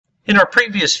In our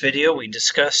previous video, we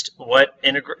discussed what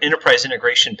enterprise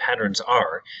integration patterns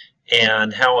are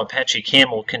and how Apache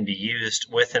Camel can be used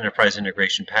with enterprise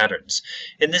integration patterns.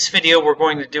 In this video, we're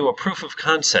going to do a proof of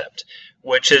concept,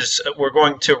 which is we're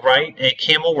going to write a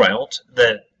camel route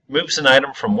that moves an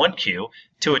item from one queue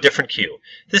to a different queue.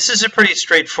 This is a pretty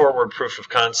straightforward proof of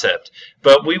concept,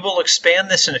 but we will expand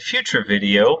this in a future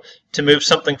video to move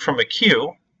something from a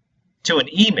queue to an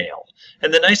email.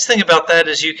 And the nice thing about that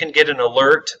is you can get an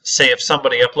alert, say if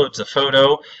somebody uploads a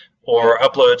photo or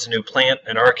uploads a new plant.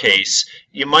 In our case,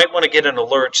 you might want to get an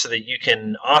alert so that you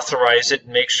can authorize it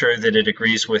and make sure that it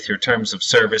agrees with your terms of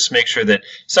service, make sure that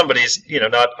somebody's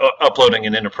not uploading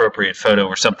an inappropriate photo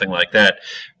or something like that.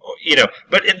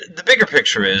 But the bigger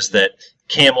picture is that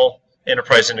Camel,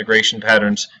 enterprise integration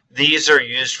patterns, these are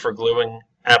used for gluing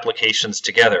applications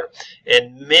together.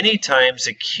 And many times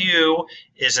a queue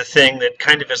is a thing that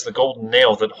kind of is the golden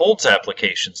nail that holds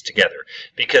applications together,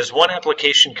 because one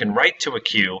application can write to a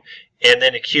queue and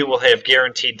then a queue will have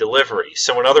guaranteed delivery.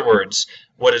 So in other words,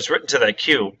 what is written to that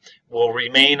queue will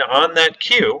remain on that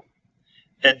queue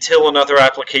until another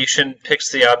application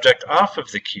picks the object off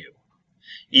of the queue.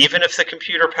 Even if the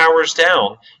computer powers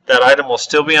down, that item will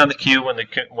still be on the queue when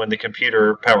the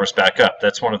computer powers back up.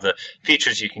 That's one of the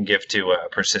features you can give to a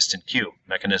persistent queue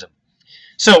mechanism.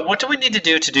 So what do we need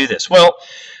to do this? Well,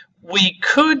 we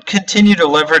could continue to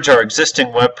leverage our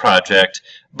existing web project,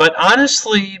 but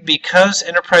honestly, because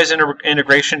enterprise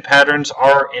integration patterns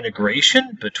are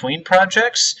integration between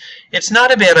projects, it's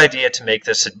not a bad idea to make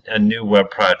this a new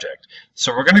web project.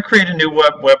 So we're going to create a new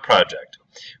web project.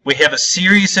 We have a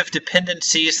series of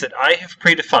dependencies that I have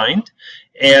predefined,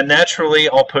 and naturally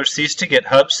I'll post these to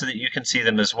GitHub so that you can see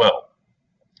them as well.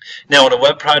 Now in a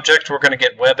web project, we're going to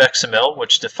get web.xml,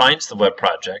 which defines the web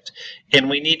project, and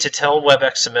we need to tell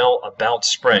web.xml about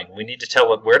Spring. We need to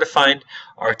tell it where to find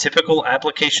our typical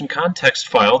application context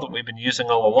file that we've been using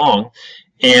all along,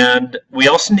 and we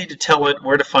also need to tell it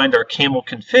where to find our camel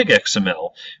config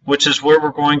XML, which is where we're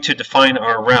going to define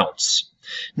our routes.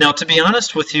 Now, to be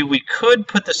honest with you, we could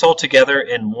put this all together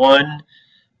in one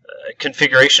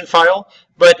configuration file,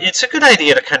 but it's a good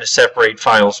idea to kind of separate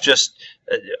files, just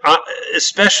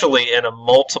especially in a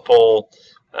multiple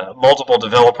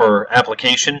developer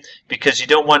application, because you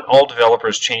don't want all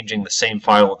developers changing the same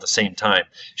file at the same time.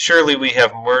 Surely we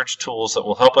have merge tools that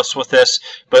will help us with this,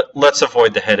 but let's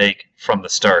avoid the headache from the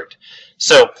start.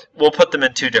 So we'll put them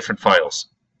in two different files.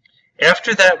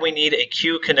 After that, we need a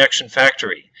queue connection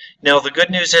factory. Now, the good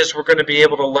news is we're going to be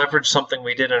able to leverage something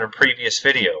we did in a previous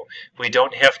video. We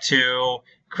don't have to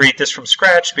create this from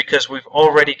scratch because we've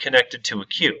already connected to a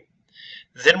queue.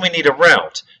 Then we need a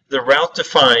route. The route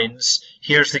defines,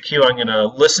 here's the queue I'm going to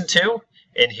listen to,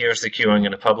 and here's the queue I'm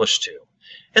going to publish to.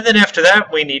 And then after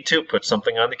that, we need to put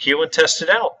something on the queue and test it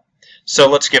out. So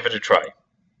let's give it a try.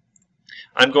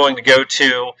 I'm going to go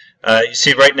to, you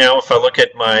see right now, if I look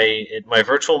at my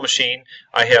virtual machine,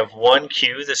 I have one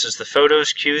queue. This is the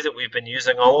photos queue that we've been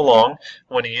using all along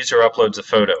when a user uploads a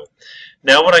photo.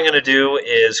 Now what I'm going to do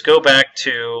is go back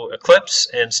to Eclipse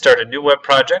and start a new web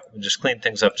project. We'll just clean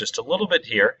things up just a little bit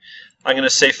here. I'm going to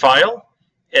say File,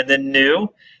 and then New.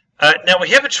 Now we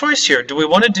have a choice here. Do we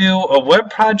want to do a web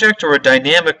project or a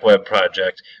dynamic web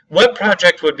project? Web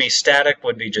project would be static,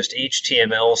 would be just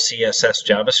HTML, CSS,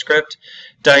 JavaScript.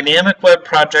 Dynamic web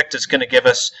project is going to give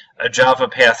us a Java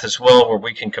path as well where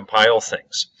we can compile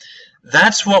things.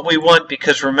 That's what we want,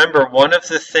 because remember, one of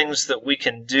the things that we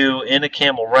can do in a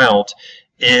camel route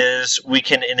is we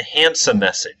can enhance a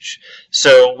message.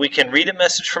 So we can read a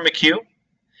message from a queue.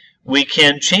 We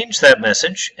can change that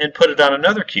message and put it on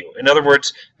another queue. In other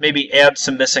words, maybe add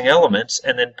some missing elements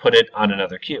and then put it on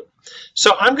another queue.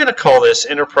 So I'm going to call this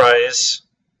enterprise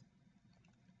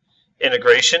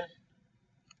integration.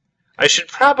 I should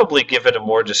probably give it a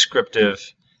more descriptive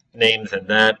name than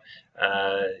that.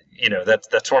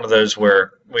 That's one of those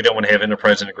where we don't want to have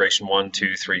enterprise integration 1,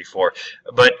 2, 3, 4.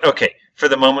 But okay, for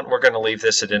the moment, we're going to leave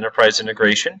this at enterprise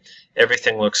integration.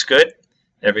 Everything looks good.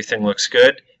 Everything looks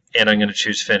good. And I'm going to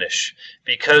choose Finish.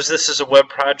 Because this is a web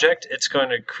project, it's going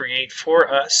to create for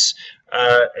us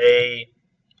a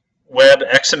web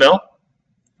XML.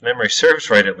 Memory serves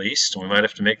right, at least. We might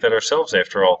have to make that ourselves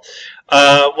after all.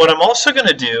 What I'm also going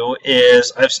to do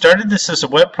is I've started this as a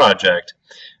web project,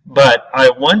 but I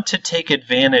want to take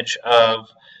advantage of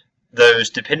those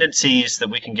dependencies that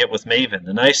we can get with Maven.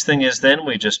 The nice thing is then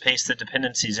we just paste the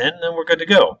dependencies in and then we're good to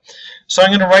go. So I'm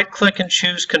going to right-click and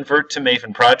choose Convert to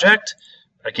Maven Project.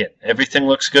 Again, everything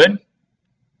looks good.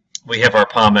 We have our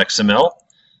POM XML.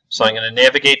 So I'm going to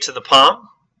navigate to the POM,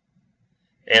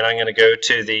 and I'm going to go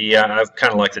to the, I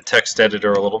kind of like the text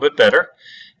editor a little bit better.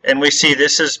 And we see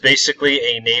this is basically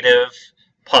a native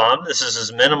POM. This is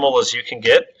as minimal as you can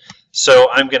get. So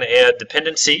I'm going to add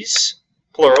dependencies,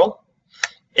 plural.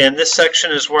 And this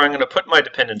section is where I'm going to put my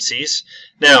dependencies.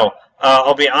 Now,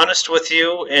 I'll be honest with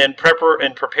you, in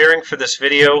preparing for this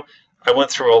video, I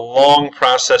went through a long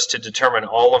process to determine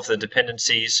all of the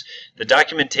dependencies. The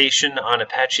documentation on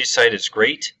Apache's site is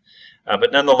great,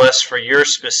 but nonetheless, for your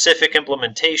specific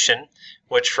implementation,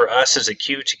 which for us is a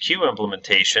Q2Q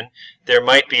implementation, there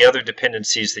might be other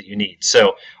dependencies that you need.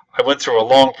 So I went through a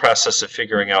long process of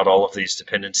figuring out all of these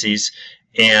dependencies,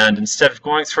 and instead of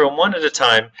going through them one at a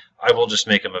time, I will just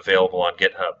make them available on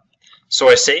GitHub. So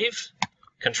I save,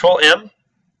 Control M.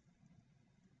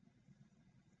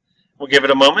 We'll give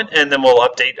it a moment, and then we'll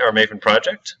update our Maven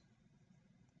project.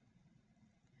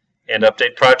 And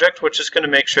update project, which is going to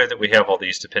make sure that we have all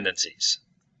these dependencies.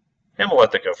 And we'll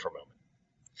let that go for a moment.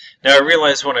 Now I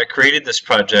realized when I created this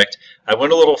project, I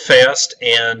went a little fast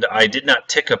and I did not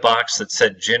tick a box that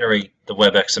said generate the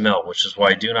web XML, which is why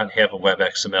I do not have a web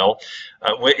XML.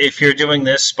 If you're doing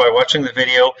this by watching the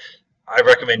video, I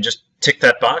recommend just tick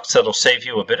that box. That'll save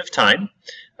you a bit of time.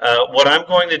 What I'm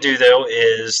going to do though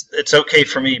is, it's okay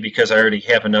for me because I already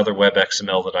have another web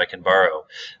XML that I can borrow.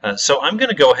 So I'm going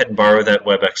to go ahead and borrow that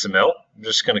web XML. I'm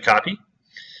just going to copy.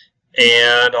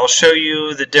 And I'll show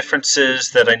you the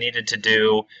differences that I needed to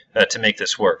do to make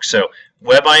this work. So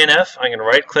WebINF, I'm going to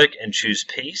right click and choose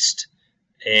paste.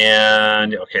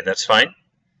 And okay, that's fine.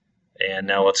 And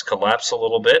now let's collapse a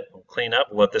little bit. We'll clean up,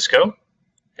 let this go.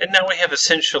 And now we have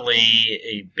essentially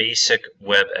a basic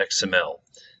web XML.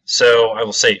 So I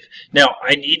will save. Now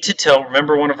I need to tell,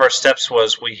 remember one of our steps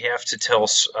was we have to tell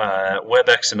web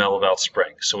XML about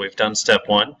Spring. So we've done step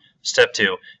 1, step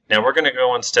 2. Now we're going to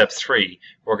go on step 3.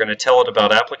 We're going to tell it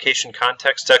about application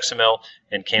context XML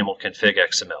and Camel config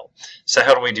XML. So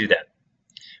how do we do that?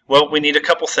 Well, we need a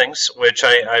couple things, which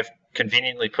I've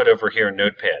conveniently put over here in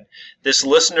Notepad. This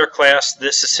listener class,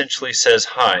 this essentially says,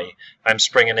 hi, I'm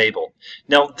Spring enabled.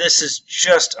 Now this is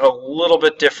just a little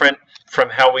bit different from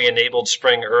how we enabled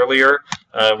Spring earlier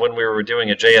when we were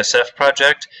doing a JSF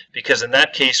project, because in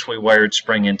that case we wired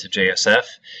Spring into JSF.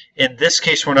 In this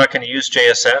case we're not going to use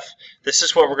JSF. This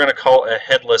is what we're going to call a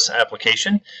headless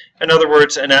application. In other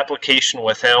words, an application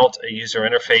without a user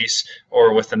interface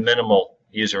or with a minimal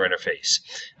user interface,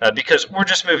 because we're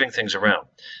just moving things around.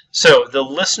 So the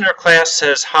listener class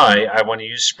says, hi, I want to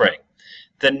use Spring.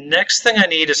 The next thing I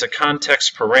need is a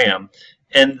context param,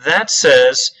 and that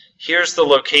says, here's the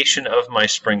location of my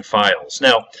Spring files.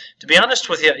 Now, to be honest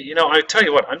with you, I tell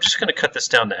you what, I'm just going to cut this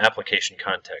down to application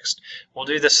context. We'll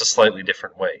do this a slightly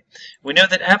different way. We know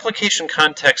that application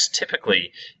context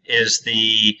typically is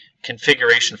the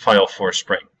configuration file for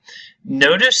Spring.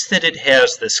 Notice that it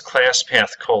has this class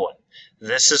path colon.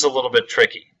 This is a little bit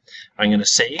tricky. I'm going to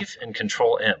save and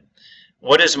Control M.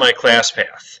 What is my class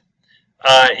path?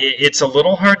 It's a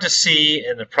little hard to see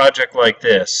in a project like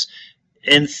this.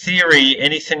 In theory,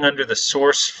 anything under the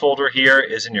source folder here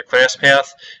is in your class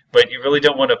path, but you really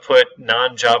don't want to put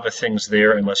non-Java things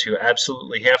there unless you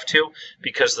absolutely have to,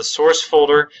 because the source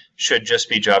folder should just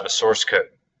be Java source code.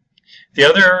 The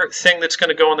other thing that's going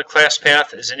to go on the class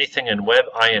path is anything in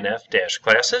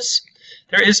WebINF-classes.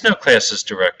 There is no classes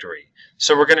directory,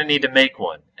 so we're going to need to make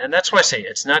one. And that's why I say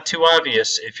it's not too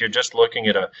obvious if you're just looking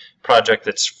at a project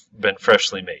that's been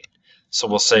freshly made. So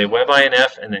we'll say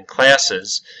WebINF and then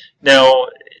classes. Now,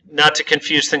 not to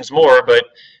confuse things more, but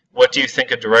what do you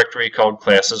think a directory called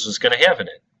classes is going to have in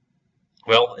it?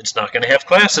 Well, it's not going to have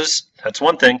classes. That's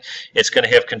one thing. It's going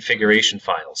to have configuration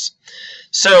files.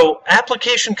 So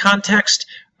application context,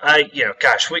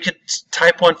 gosh, we could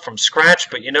type one from scratch,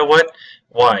 but you know what?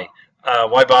 Why?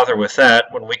 Why bother with that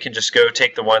when we can just go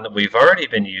take the one that we've already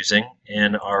been using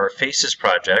in our Faces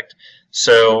project?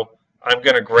 So I'm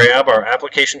going to grab our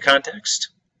application context.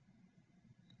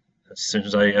 As soon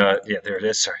as there it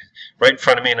is, sorry. Right in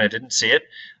front of me and I didn't see it.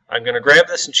 I'm going to grab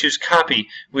this and choose copy.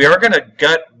 We are going to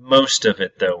gut most of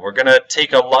it though. We're going to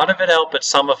take a lot of it out, but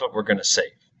some of it we're going to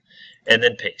save. And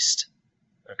then paste.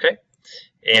 Okay?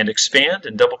 And expand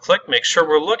and double click. Make sure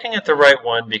we're looking at the right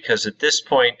one, because at this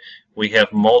point we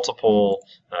have multiple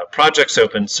projects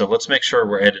open, so let's make sure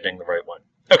we're editing the right one.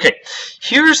 Okay,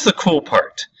 here's the cool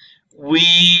part.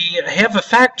 We have a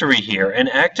factory here, an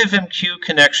ActiveMQ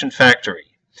connection factory.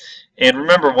 And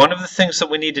remember, one of the things that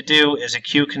we need to do is a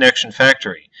Q connection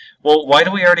factory. Well, why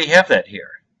do we already have that here?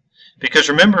 Because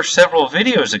remember, several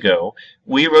videos ago,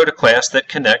 we wrote a class that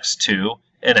connects to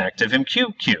an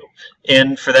ActiveMQ queue.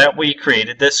 And for that, we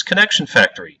created this connection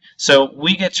factory. So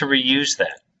we get to reuse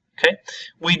that. Okay,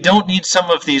 we don't need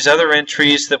some of these other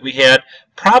entries that we had.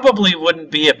 Probably wouldn't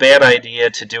be a bad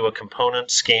idea to do a component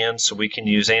scan so we can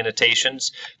use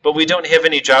annotations, but we don't have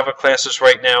any Java classes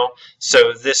right now,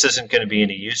 so this isn't going to be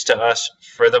any use to us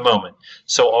for the moment.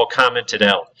 So I'll comment it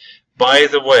out. By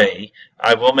the way,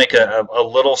 I will make a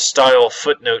little style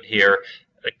footnote here.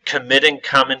 Committing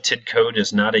commented code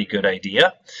is not a good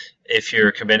idea. If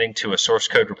you're committing to a source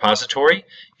code repository,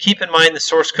 keep in mind the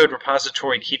source code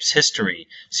repository keeps history,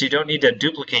 so you don't need to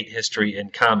duplicate history in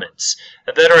comments.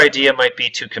 A better idea might be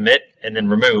to commit and then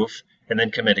remove and then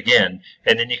commit again,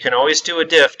 and then you can always do a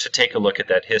diff to take a look at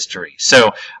that history.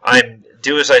 So I'm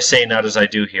do as I say, not as I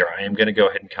do here. I am going to go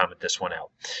ahead and comment this one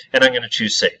out, and I'm going to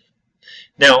choose save.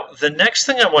 Now, the next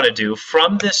thing I want to do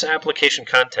from this application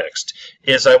context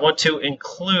is I want to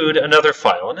include another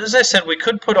file. And as I said, we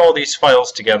could put all these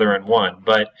files together in one,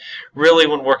 but really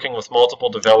when working with multiple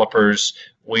developers,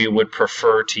 we would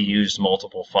prefer to use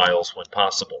multiple files when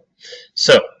possible.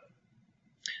 So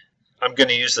I'm going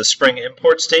to use the Spring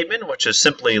import statement, which is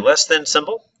simply less than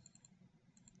symbol.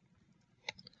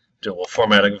 Do a little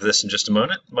formatting of this in just a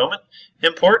moment.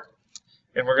 Import,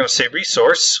 and we're going to say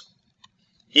resource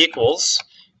equals,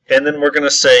 and then we're going to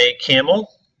say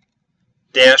camel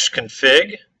dash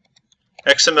config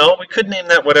XML. We could name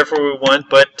that whatever we want,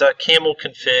 but camel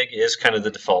config is kind of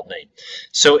the default name.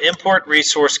 So import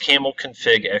resource camel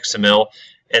config XML,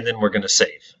 and then we're going to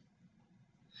save.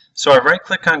 So I right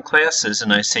click on classes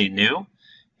and I say new,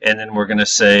 and then we're going to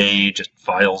say just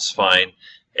files fine,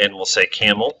 and we'll say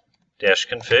camel dash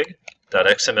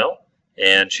config.xml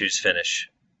and choose finish.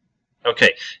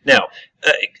 Okay, now,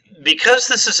 because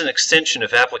this is an extension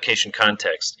of application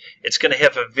context, it's going to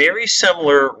have a very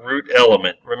similar root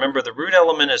element. Remember, the root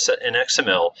element is in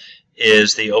XML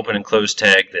is the open and close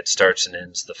tag that starts and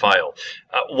ends the file.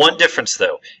 One difference,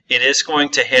 though, it is going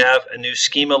to have a new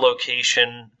schema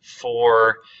location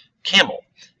for camel.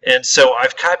 And so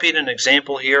I've copied an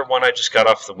example here, one I just got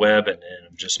off the web, and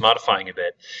I'm just modifying a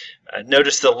bit.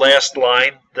 Notice the last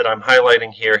line that I'm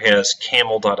highlighting here has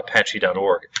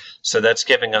camel.apache.org. So that's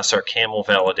giving us our camel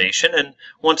validation. And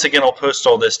once again, I'll post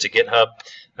all this to GitHub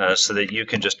so that you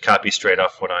can just copy straight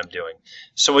off what I'm doing.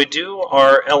 So we do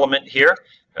our element here.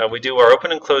 We do our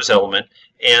open and close element.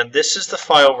 And this is the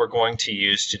file we're going to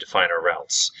use to define our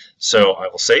routes. So I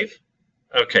will save.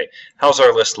 Okay, how's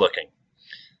our list looking?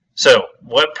 So,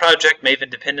 web project,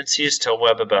 Maven dependencies, tell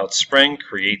web about Spring,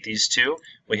 create these two.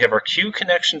 We have our queue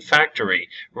connection factory.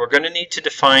 We're going to need to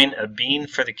define a bean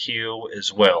for the queue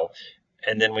as well.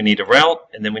 And then we need a route,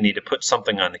 and then we need to put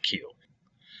something on the queue.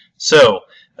 So,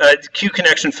 the queue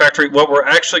connection factory, what we're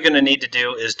actually going to need to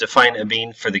do is define a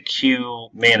bean for the queue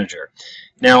manager.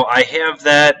 Now, I have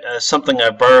that, something I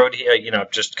borrowed here,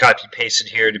 I've just copy-pasted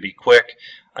here to be quick.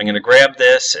 I'm going to grab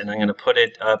this, and I'm going to put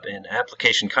it up in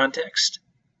application context.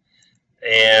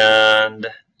 And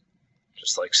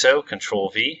just like so,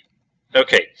 Control V.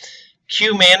 Okay,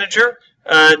 Queue Manager.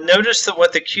 Notice that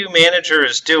what the Queue Manager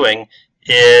is doing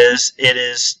is it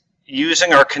is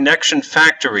using our connection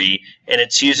factory, and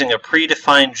it's using a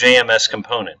predefined JMS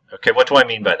component. Okay, what do I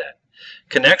mean by that?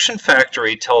 Connection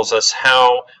factory tells us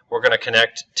how we're going to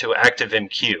connect to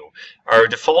ActiveMQ. Our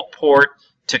default port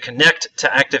to connect to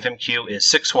ActiveMQ is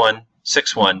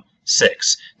 61616.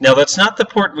 Now, that's not the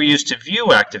port we use to view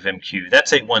ActiveMQ.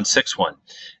 That's 8161.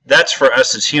 That's for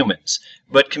us as humans.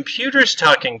 But computers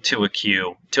talking to a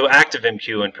queue, to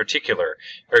ActiveMQ in particular,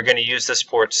 are going to use this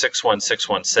port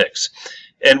 61616.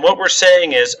 And what we're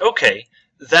saying is, okay,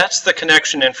 that's the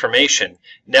connection information.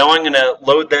 Now I'm going to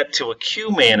load that to a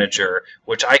queue manager,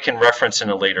 which I can reference in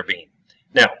a later bean.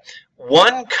 Now,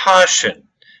 one caution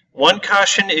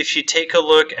if you take a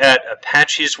look at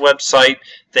Apache's website,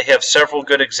 they have several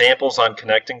good examples on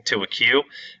connecting to a queue.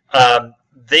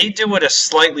 They do it a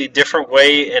slightly different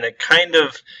way, and it kind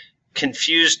of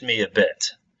confused me a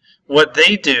bit. What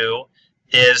they do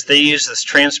is they use this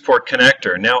transport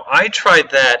connector. Now, I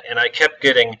tried that, and I kept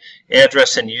getting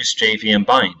address and use JVM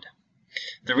bind.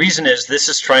 The reason is this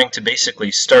is trying to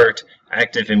basically start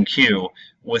ActiveMQ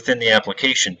within the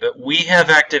application, but we have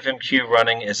ActiveMQ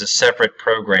running as a separate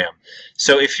program.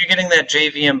 So if you're getting that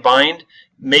JVM bind,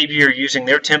 maybe you're using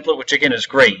their template, which again is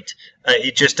great.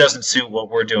 It just doesn't suit what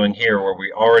we're doing here, where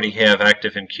we already have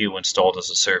ActiveMQ installed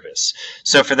as a service.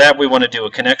 So for that, we want to do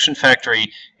a connection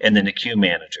factory and then a queue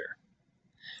manager.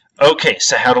 Okay,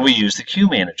 so how do we use the queue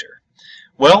manager?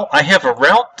 Well, I have a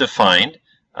route defined.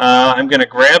 I'm going to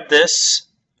grab this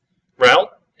route,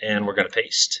 and we're going to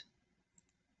paste.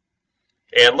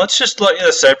 And let's just let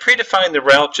this. I predefined the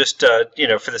route just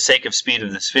for the sake of speed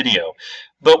of this video,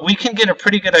 but we can get a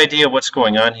pretty good idea what's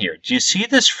going on here. Do you see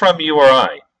this from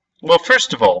URI? Well,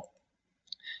 first of all,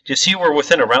 Do you see we're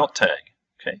within a route tag?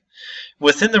 Okay.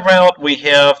 Within the route, we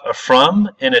have a from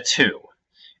and a to.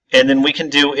 And then we can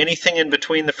do anything in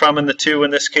between the from and the to.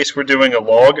 In this case, we're doing a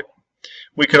log.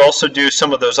 We could also do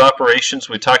some of those operations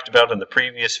we talked about in the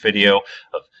previous video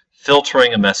of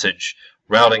filtering a message,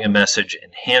 routing a message,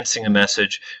 enhancing a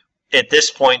message. At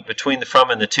this point, between the from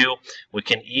and the to, we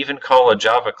can even call a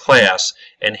Java class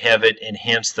and have it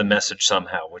enhance the message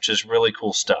somehow, which is really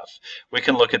cool stuff. We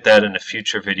can look at that in a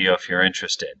future video if you're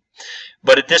interested.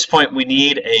 But at this point, we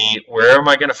need a where am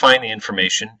I going to find the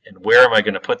information and where am I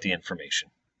going to put the information.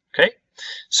 Okay?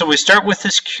 So we start with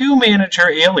this queue manager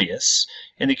alias.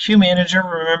 And the queue manager,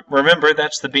 remember,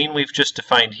 that's the bean we've just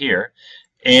defined here.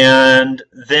 And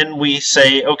then we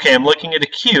say, okay, I'm looking at a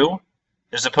queue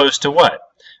as opposed to what?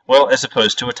 Well, as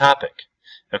opposed to a topic.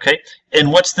 Okay?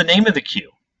 And what's the name of the queue?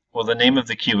 Well, the name of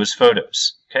the queue is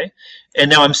photos. Okay?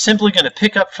 And now I'm simply going to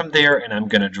pick up from there and I'm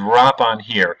going to drop on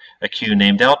here a queue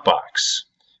named outbox.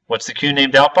 What's the queue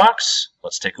named outbox?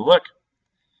 Let's take a look.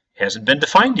 It hasn't been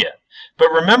defined yet.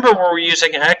 But remember, we're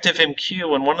using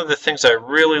ActiveMQ, and one of the things I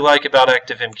really like about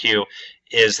ActiveMQ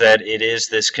is that it is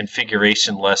this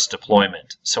configuration-less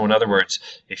deployment. So in other words,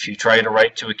 if you try to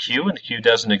write to a queue and the queue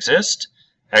doesn't exist,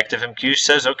 ActiveMQ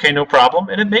says, okay, no problem,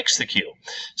 and it makes the queue.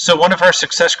 So one of our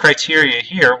success criteria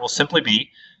here will simply be,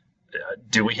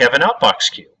 do we have an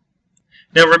outbox queue?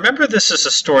 Now remember, this is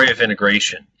a story of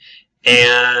integration.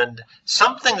 And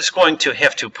something's going to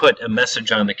have to put a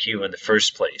message on the queue in the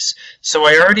first place. So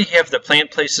I already have the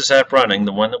Plant Places app running,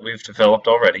 the one that we've developed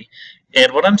already.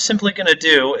 And what I'm simply going to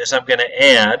do is I'm going to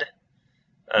add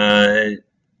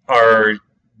our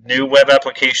new web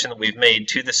application that we've made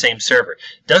to the same server.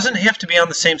 Doesn't have to be on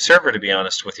the same server, to be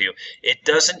honest with you. It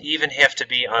doesn't even have to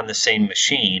be on the same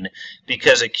machine,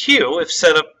 because a queue, if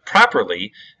set up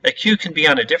properly, a queue can be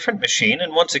on a different machine.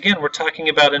 And once again, we're talking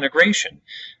about integration.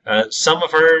 Some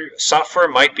of our software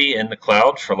might be in the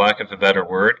cloud, for lack of a better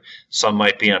word. Some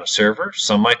might be on a server.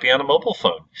 Some might be on a mobile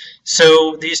phone.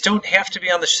 So these don't have to be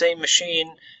on the same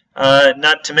machine.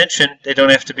 Not to mention, they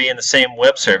don't have to be in the same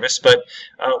web service, but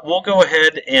we'll go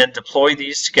ahead and deploy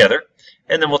these together,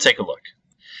 and then we'll take a look.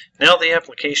 Now the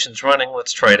application's running,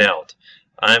 let's try it out.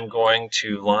 I'm going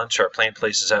to launch our Plant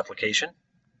Places application.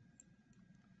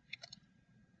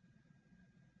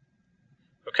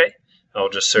 Okay, I'll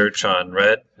just search on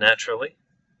red naturally.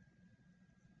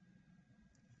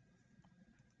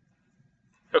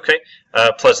 Okay,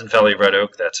 Pleasant Valley Red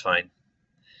Oak, that's fine.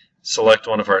 Select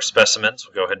one of our specimens.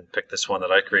 We'll go ahead and pick this one that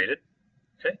I created.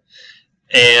 Okay.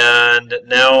 And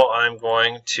now I'm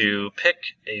going to pick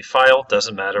a file.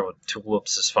 Doesn't matter.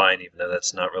 Tulips is fine, even though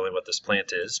that's not really what this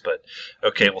plant is. But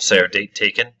okay, we'll say our date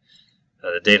taken.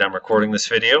 The date I'm recording this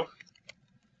video.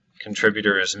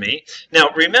 Contributor is me. Now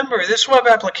remember, this web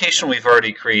application we've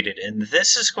already created, and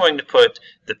this is going to put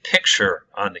the picture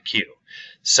on the queue.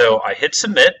 So I hit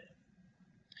submit.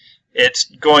 It's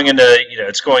going into,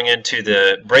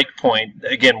 the breakpoint.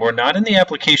 Again, we're not in the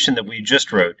application that we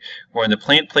just wrote. We're in the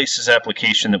Plant Places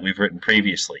application that we've written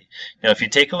previously. Now, if you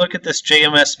take a look at this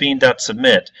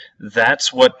jmsbean.submit,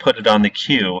 that's what put it on the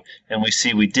queue, and we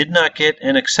see we did not get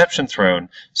an exception thrown,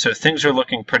 so things are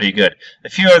looking pretty good. A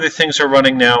few other things are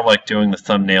running now, like doing the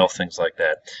thumbnail, things like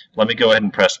that. Let me go ahead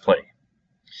and press play.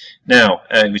 Now,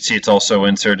 we see it's also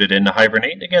inserted into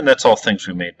Hibernate. Again, that's all things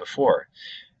we made before.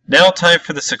 Now time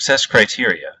for the success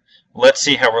criteria. Let's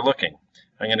see how we're looking.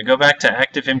 I'm going to go back to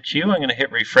ActiveMQ. I'm going to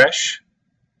hit refresh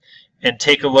and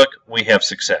take a look. We have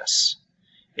success.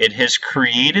 It has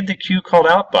created the queue called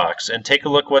outbox, and take a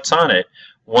look what's on it.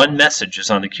 One message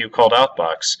is on the queue called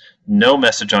outbox, no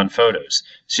message on photos.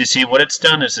 So you see what it's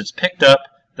done is it's picked up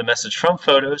the message from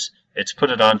photos, it's put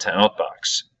it onto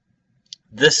outbox.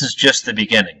 This is just the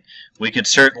beginning. We could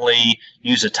certainly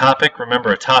use a topic.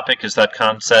 Remember, a topic is that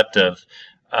concept of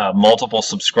multiple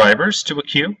subscribers to a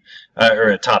queue, or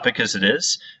a topic as it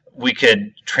is. We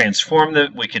could transform the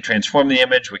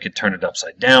image, we could turn it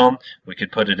upside down, we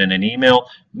could put it in an email.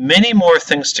 Many more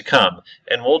things to come,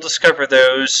 and we'll discover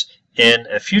those in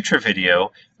a future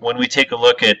video when we take a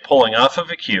look at pulling off of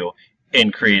a queue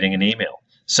and creating an email.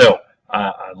 So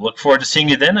I look forward to seeing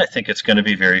you then. I think it's going to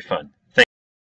be very fun.